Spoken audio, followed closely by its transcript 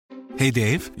Hey,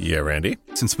 Dave. Yeah, Randy?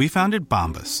 Since we founded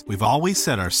Bombas, we've always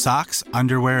said our socks,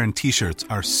 underwear, and T-shirts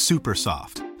are super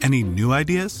soft. Any new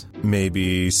ideas?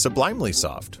 Maybe sublimely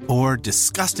soft. Or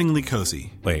disgustingly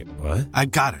cozy. Wait, what? I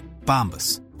got it.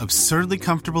 Bombas. Absurdly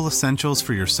comfortable essentials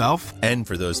for yourself and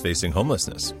for those facing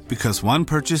homelessness. Because one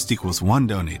purchased equals one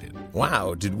donated.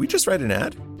 Wow, did we just write an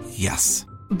ad? Yes.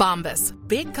 Bombas.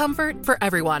 Big comfort for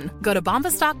everyone. Go to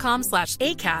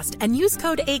bombas.com/ACAST and use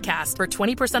code ACAST for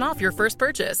 20% off your first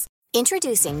purchase.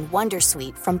 Introducing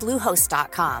Wondersuite from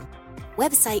Bluehost.com.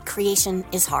 Website creation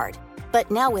is hard, but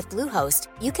now with Bluehost,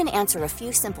 you can answer a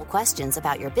few simple questions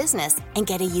about your business and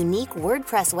get a unique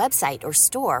WordPress website or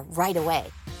store right away.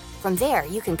 From there,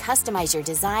 you can customize your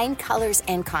design, colors,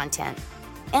 and content.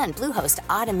 And Bluehost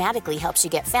automatically helps you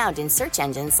get found in search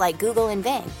engines like Google and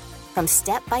Bing. From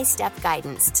step-by-step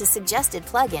guidance to suggested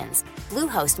plugins,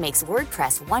 Bluehost makes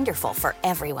WordPress wonderful for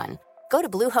everyone. Go to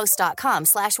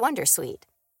bluehost.com/wondersuite.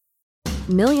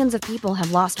 Millions of people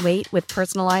have lost weight with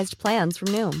personalized plans from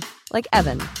Noom. Like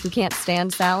Evan, who can't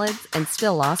stand salads and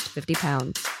still lost 50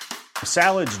 pounds.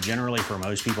 Salads generally for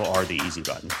most people are the easy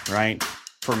button, right?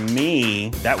 For me,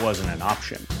 that wasn't an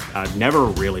option. I never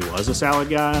really was a salad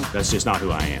guy. That's just not who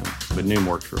I am. But Noom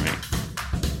worked for me.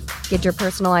 Get your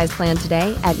personalized plan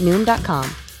today at Noom.com.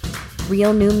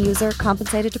 Real Noom user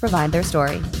compensated to provide their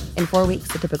story. In 4 weeks,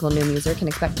 the typical Noom user can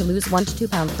expect to lose 1 to 2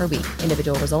 pounds per week.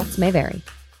 Individual results may vary.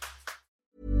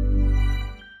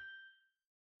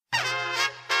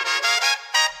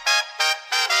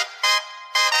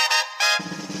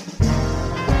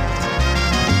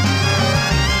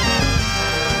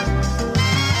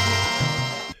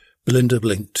 Belinda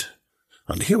blinked,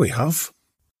 and here we have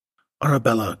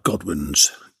Arabella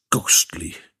Godwin's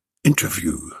ghostly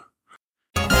interview.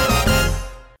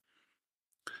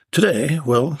 Today,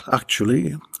 well,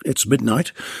 actually, it's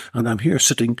midnight, and I'm here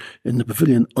sitting in the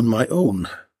pavilion on my own.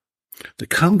 The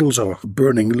candles are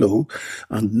burning low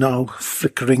and now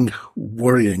flickering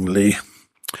worryingly.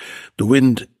 The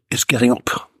wind is getting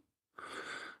up.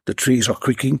 The trees are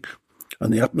creaking,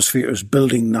 and the atmosphere is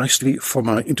building nicely for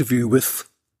my interview with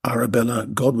Arabella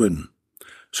Godwin.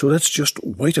 So let's just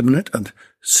wait a minute and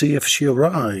see if she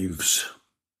arrives.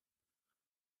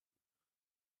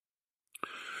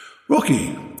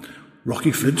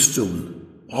 Rocky Flintstone,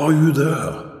 are you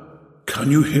there? Can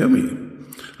you hear me?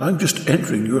 I'm just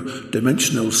entering your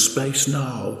dimensional space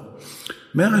now.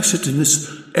 May I sit in this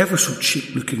ever so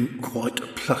cheap-looking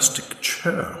white plastic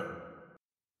chair?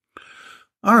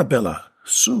 Arabella,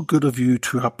 so good of you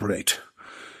to operate.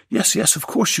 Yes, of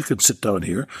course you can sit down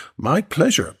here. My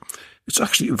pleasure. It's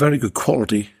actually very good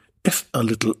quality, if a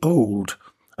little old,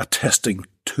 attesting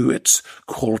to its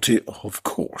quality, of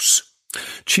course.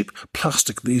 Cheap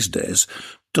plastic these days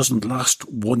doesn't last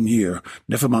 1 year,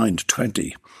 never mind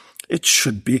 20. It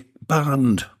should be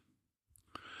banned.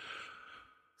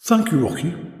 Thank you,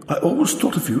 Rocky. I always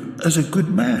thought of you as a good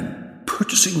man,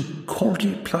 purchasing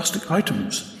quality plastic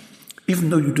items, even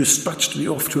though you dispatched me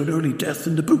off to an early death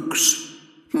in the books.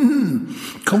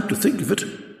 Come to think of it,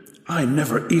 I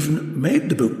never even made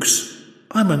the books.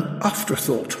 I'm an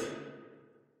afterthought.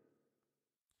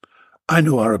 I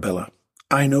know, Arabella.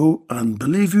 I know, and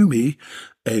believe you me,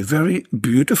 a very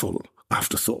beautiful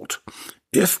afterthought.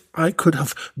 If I could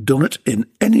have done it in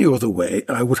any other way,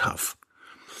 I would have.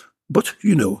 But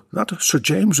you know, that Sir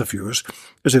James of yours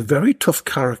is a very tough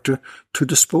character to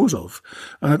dispose of,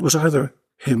 and it was either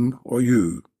him or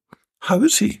you. How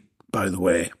is he, by the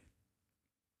way?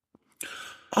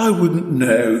 I wouldn't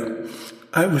know.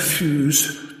 I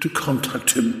refuse to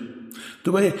contact him.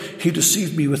 The way he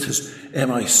deceived me with his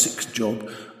MI6 job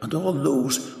and all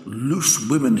those loose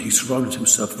women he surrounded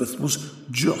himself with was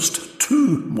just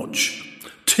too much.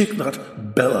 Take that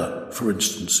Bella, for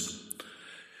instance.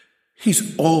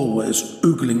 He's always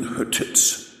oogling her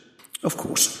tits. Of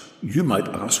course, you might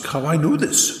ask how I know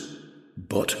this.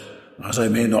 But, as I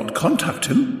may not contact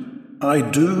him, I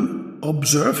do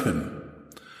observe him.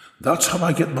 That's how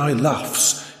I get my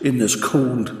laughs in this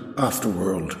cold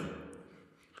afterworld.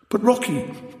 But Rocky,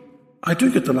 I do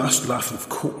get the last laugh, of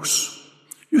course.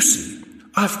 You see,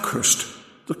 I've cursed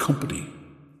the company.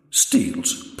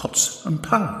 Steels, pots and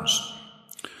pans.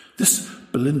 This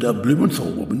Belinda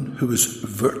Blumenthal woman, who is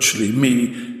virtually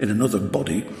me in another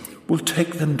body, will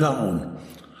take them down.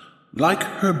 Like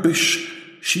her bish,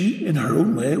 she, in her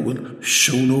own way, will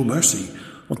show no mercy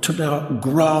until they are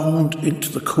ground into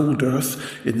the cold earth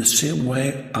in the same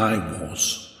way I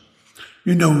was.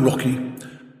 You know, Rocky,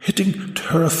 hitting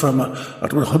terra firma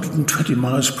at 120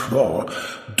 miles per hour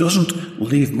doesn't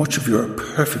leave much of your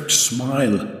perfect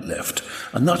smile left,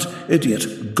 and that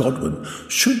idiot Godwin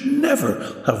should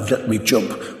never have let me jump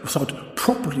without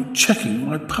properly checking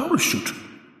my parachute,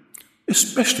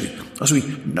 especially as we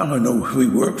now know who we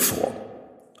work for.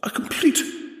 A complete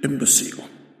imbecile.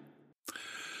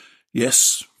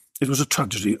 Yes, it was a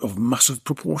tragedy of massive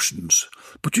proportions,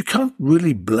 but you can't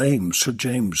really blame Sir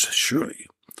James, surely.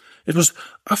 It was,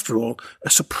 after all,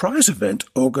 a surprise event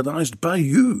organised by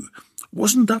you.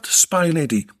 Wasn't that spy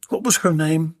lady? What was her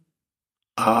name?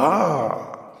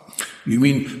 Ah, you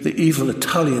mean the evil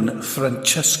Italian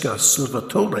Francesca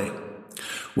Salvatore?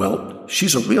 Well,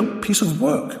 she's a real piece of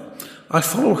work. I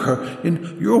follow her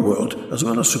in your world as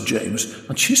well as Sir James,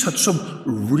 and she's had some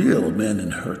real men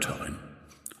in her time.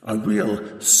 A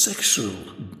real sexual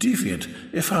deviant,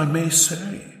 if I may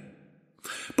say.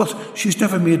 But she's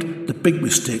never made the big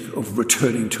mistake of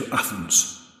returning to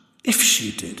Athens. If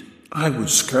she did, I would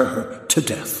scare her to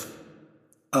death.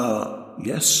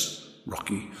 Yes,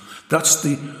 Rocky, that's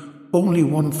the only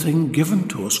one thing given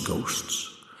to us ghosts.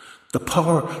 The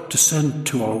power to send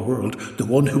to our world the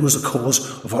one who was the cause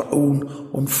of our own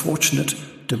unfortunate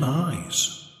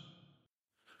demise.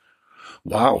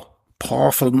 Wow,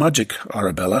 powerful magic,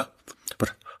 Arabella.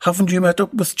 But haven't you met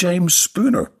up with James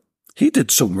Spooner? He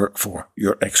did some work for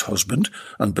your ex-husband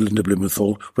and Belinda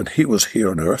Blumenthal when he was here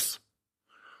on Earth.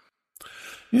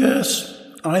 Yes,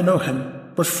 I know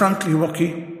him, but frankly,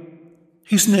 Rocky,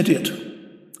 he's an idiot.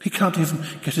 He can't even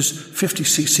get his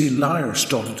 50cc lyre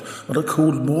started on a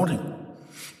cold morning.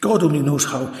 God only knows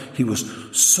how he was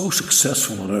so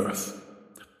successful on Earth.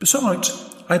 Besides,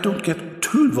 I don't get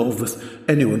too involved with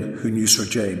anyone who knew Sir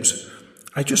James.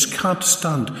 I just can't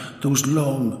stand those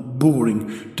long,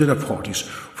 boring dinner parties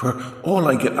where all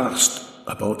I get asked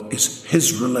about is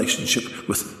his relationship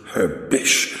with her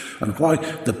Bish and why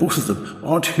the both of them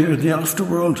aren't here in the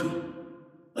afterworld.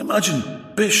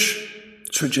 Imagine Bish,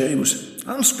 Sir James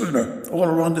and Spooner all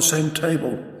around the same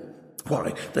table.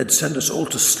 Why, they'd send us all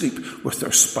to sleep with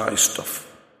their spy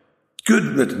stuff. Good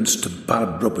riddance to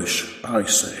bad rubbish, I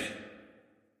say.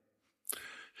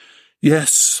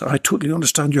 Yes, I totally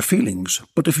understand your feelings,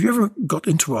 but if you ever got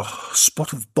into a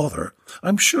spot of bother,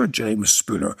 I'm sure James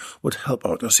Spooner would help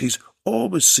out, as he's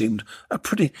always seemed a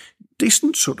pretty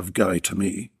decent sort of guy to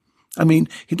me. I mean,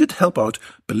 he did help out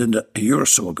Belinda a year or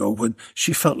so ago when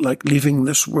she felt like leaving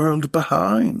this world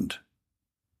behind.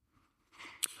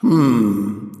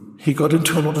 He got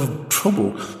into a lot of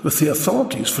trouble with the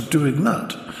authorities for doing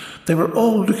that. They were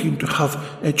all looking to have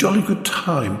a jolly good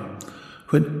time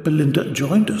when Belinda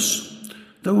joined us.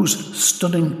 Those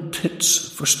stunning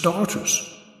tits for starters.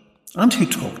 And he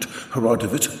talked her out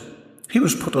of it. He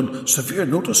was put on severe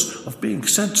notice of being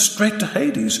sent straight to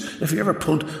Hades if he ever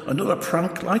pulled another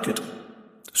prank like it.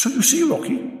 So you see,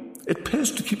 Rocky, it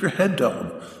pays to keep your head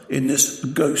down in this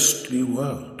ghostly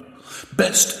world.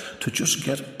 Best to just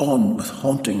get on with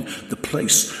haunting the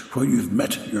place where you've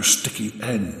met your sticky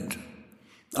end.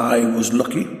 I was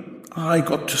lucky. I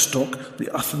got to stalk the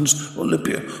Athens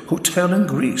Olympia Hotel in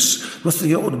Greece with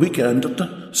the odd weekend at the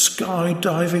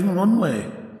skydiving runway.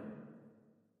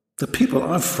 The people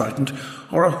I've frightened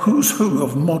are a who's who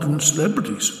of modern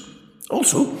celebrities.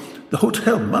 Also, the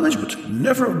hotel management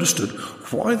never understood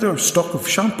why their stock of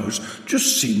shampoos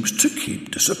just seems to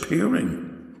keep disappearing.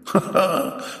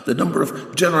 The number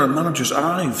of general managers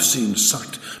I've seen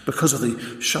sacked because of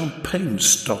the champagne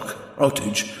stock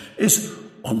outage is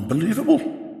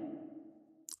unbelievable.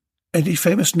 Any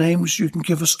famous names you can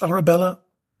give us, Arabella?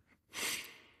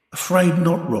 Afraid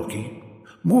not, Rocky.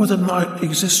 More than my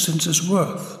existence is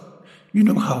worth. You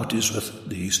know how it is with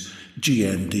these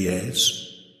GNDAs,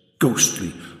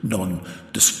 ghostly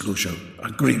non-disclosure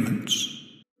agreements.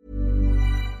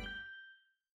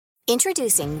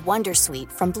 Introducing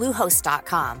Wondersuite from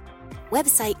Bluehost.com.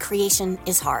 Website creation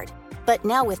is hard, but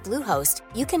now with Bluehost,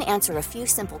 you can answer a few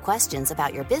simple questions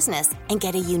about your business and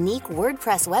get a unique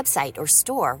WordPress website or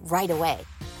store right away.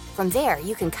 From there,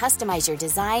 you can customize your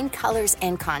design, colors,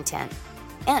 and content.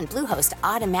 And Bluehost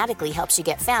automatically helps you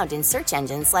get found in search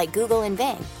engines like Google and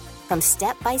Bing. From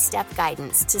step-by-step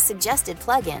guidance to suggested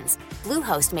plugins,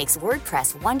 Bluehost makes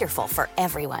WordPress wonderful for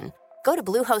everyone. Go to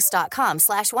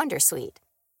bluehost.com/wondersuite.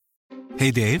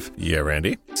 Hey, Dave. Yeah,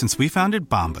 Randy. Since we founded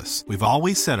Bombas, we've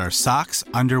always said our socks,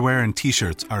 underwear, and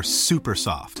T-shirts are super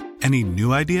soft. Any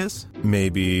new ideas?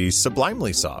 Maybe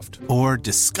sublimely soft. Or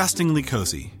disgustingly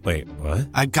cozy. Wait, what?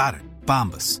 I got it.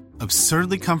 Bombas.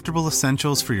 Absurdly comfortable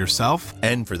essentials for yourself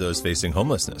And for those facing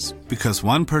homelessness. because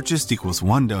one purchased equals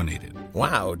one donated.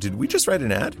 Wow, did we just write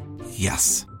an ad?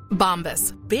 Yes.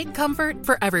 Bombas. Big comfort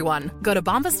for everyone. Go to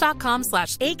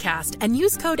bombas.com/ACAST and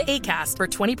use code ACAST for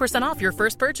 20% off your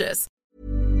first purchase.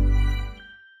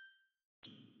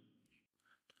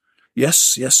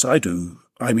 Yes, I do.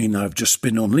 I mean, I've just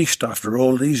been unleashed after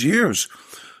all these years.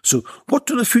 So what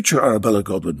to the future, Arabella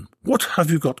Godwin? What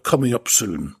have you got coming up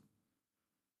soon?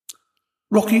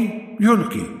 Rocky, you're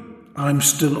lucky. I'm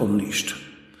still unleashed.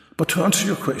 But to answer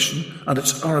your question, and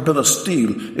it's Arabella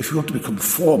Steele if you want to become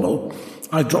formal,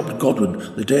 I dropped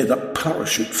Godwin the day that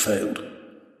parachute failed.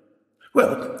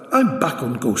 Well, I'm back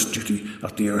on ghost duty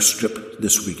at the airstrip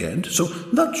this weekend, so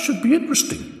that should be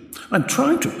interesting. I'm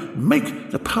trying to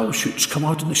make the parachutes come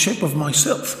out in the shape of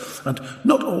myself, and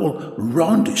not all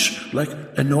roundish like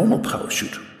a normal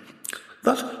parachute.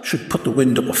 That should put the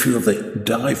wind up a few of the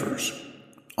divers.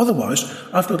 Otherwise,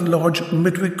 I've got a large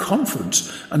midweek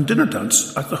conference and dinner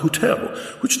dance at the hotel,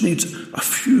 which needs a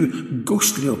few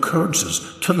ghostly occurrences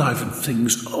to liven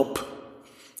things up.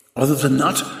 Other than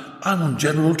that, I'm on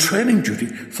general training duty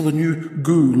for the new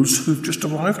ghouls who've just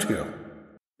arrived here.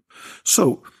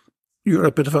 So, you're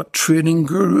a bit of a training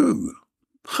guru.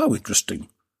 How interesting.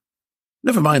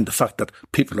 Never mind the fact that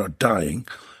people are dying,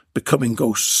 becoming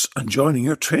ghosts and joining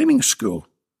your training school.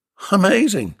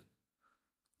 Amazing.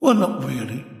 Well, not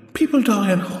really. People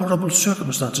die in horrible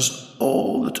circumstances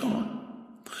all the time.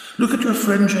 Look at your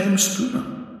friend James Spooner.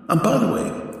 And by the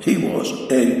way, he was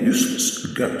a useless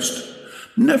ghost.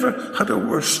 Never had a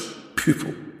worse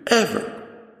pupil, ever.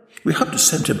 We had to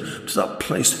send him to that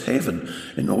place Haven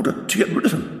in order to get rid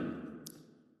of him.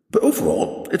 But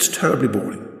overall, it's terribly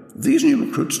boring. These new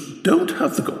recruits don't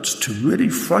have the guts to really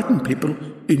frighten people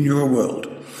in your world.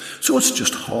 So it's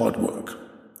just hard work.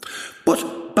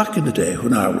 But back in the day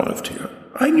when I arrived here,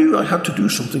 I knew I had to do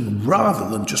something rather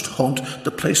than just haunt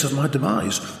the place of my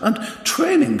demise, and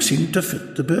training seemed to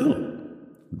fit the bill.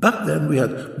 Back then we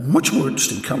had much more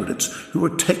interesting candidates who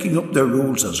were taking up their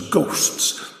roles as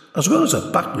ghosts, as well as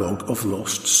a backlog of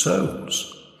lost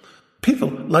souls. People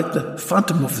like the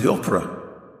Phantom of the Opera,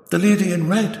 the Lady in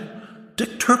Red,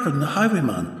 Dick Turpin the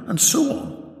Highwayman, and so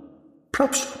on.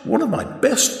 Perhaps one of my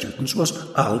best students was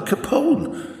Al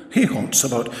Capone. He haunts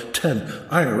about 10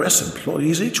 IRS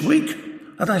employees each week,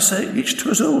 and I say each to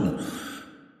his own.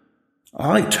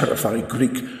 I terrify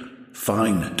Greek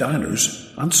fine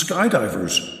diners and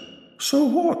skydivers. So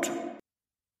what?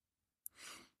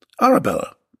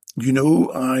 Arabella, you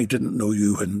know I didn't know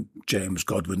you when James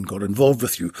Godwin got involved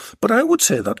with you, but I would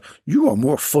say that you are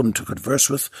more fun to converse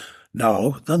with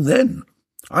now than then.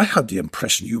 I had the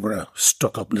impression you were a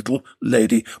stuck-up little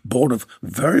lady born of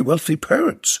very wealthy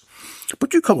parents.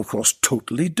 But you come across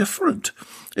totally different.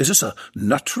 Is this a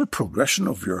natural progression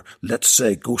of your, let's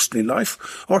say, ghostly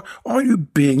life, or are you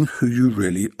being who you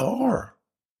really are?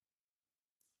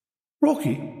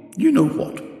 Rocky, you know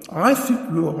what? I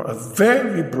think you are a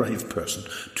very brave person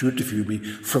to interview me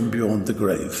from beyond the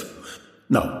grave.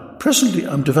 Now, presently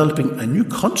I'm developing a new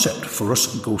concept for us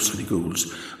ghostly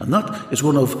ghouls, and that is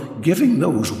one of giving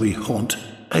those we haunt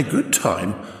a good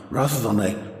time rather than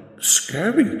a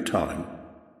scary time.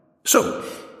 So,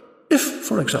 if,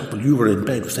 for example, you were in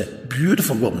bed with a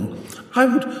beautiful woman, I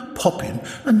would pop in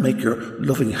and make your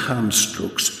loving hand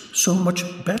strokes so much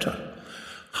better.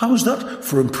 How's that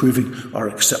for improving our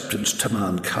acceptance to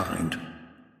mankind?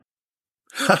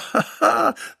 Ha ha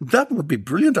ha! That would be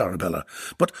brilliant, Arabella.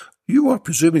 But you are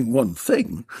presuming one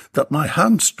thing, that my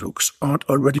hand strokes aren't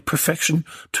already perfection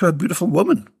to a beautiful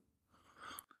woman.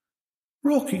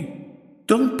 Rocky,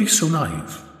 don't be so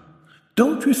naive.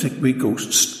 Don't you think we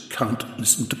ghosts can't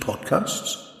listen to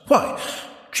podcasts? Why,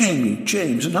 Jamie,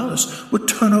 James and Alice would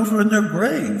turn over in their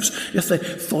graves if they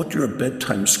thought your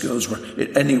bedtime skills were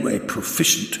in any way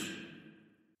proficient.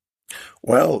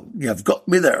 Well, you've got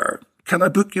me there. Can I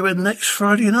book you in next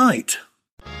Friday night?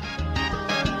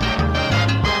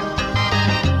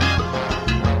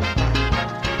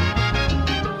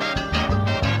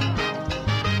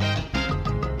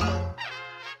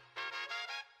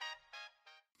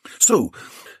 So,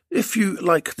 if you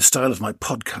like the style of my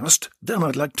podcast, then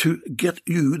I'd like to get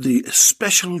you the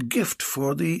special gift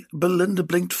for the Belinda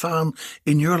Blinked fan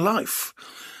in your life.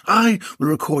 I will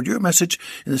record your message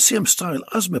in the same style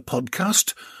as my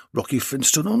podcast, Rocky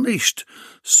Flintstone Unleashed.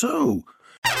 So,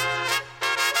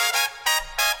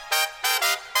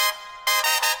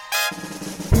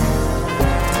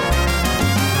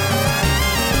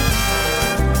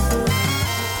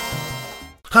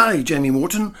 hi, Jamie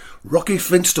Morton, Rocky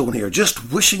Flintstone here,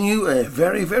 just wishing you a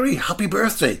very, very happy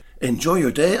birthday. Enjoy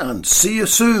your day and see you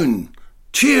soon.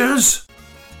 Cheers!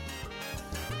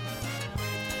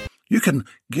 You can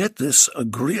get this a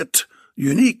great,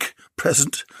 unique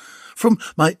present from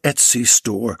my Etsy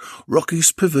store,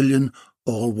 Rocky's Pavilion,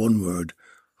 all one word.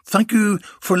 Thank you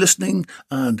for listening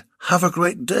and have a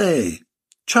great day.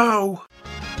 Ciao.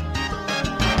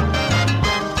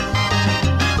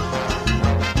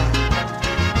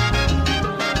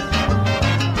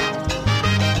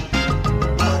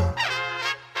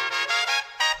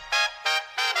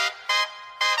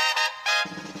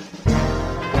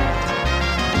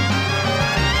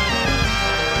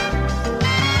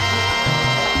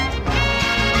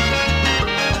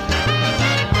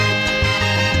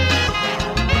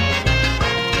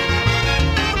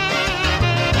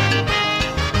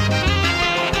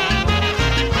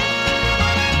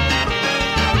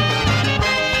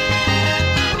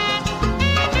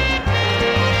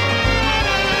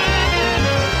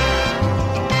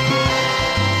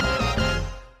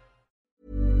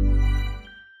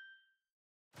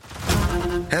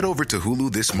 Head over to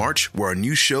Hulu this March, where our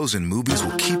new shows and movies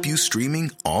will keep you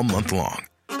streaming all month long.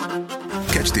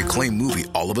 Catch the acclaimed movie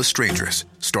All of Us Strangers,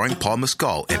 starring Paul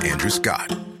Mescal and Andrew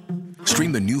Scott.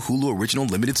 Stream the new Hulu original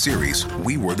limited series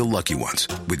We Were the Lucky Ones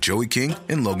with Joey King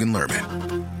and Logan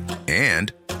Lerman.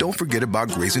 And don't forget about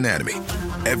Grey's Anatomy.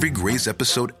 Every Grey's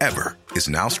episode ever is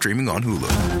now streaming on Hulu.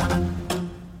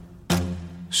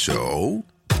 So,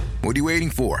 what are you waiting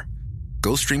for?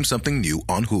 Go stream something new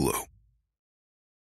on Hulu.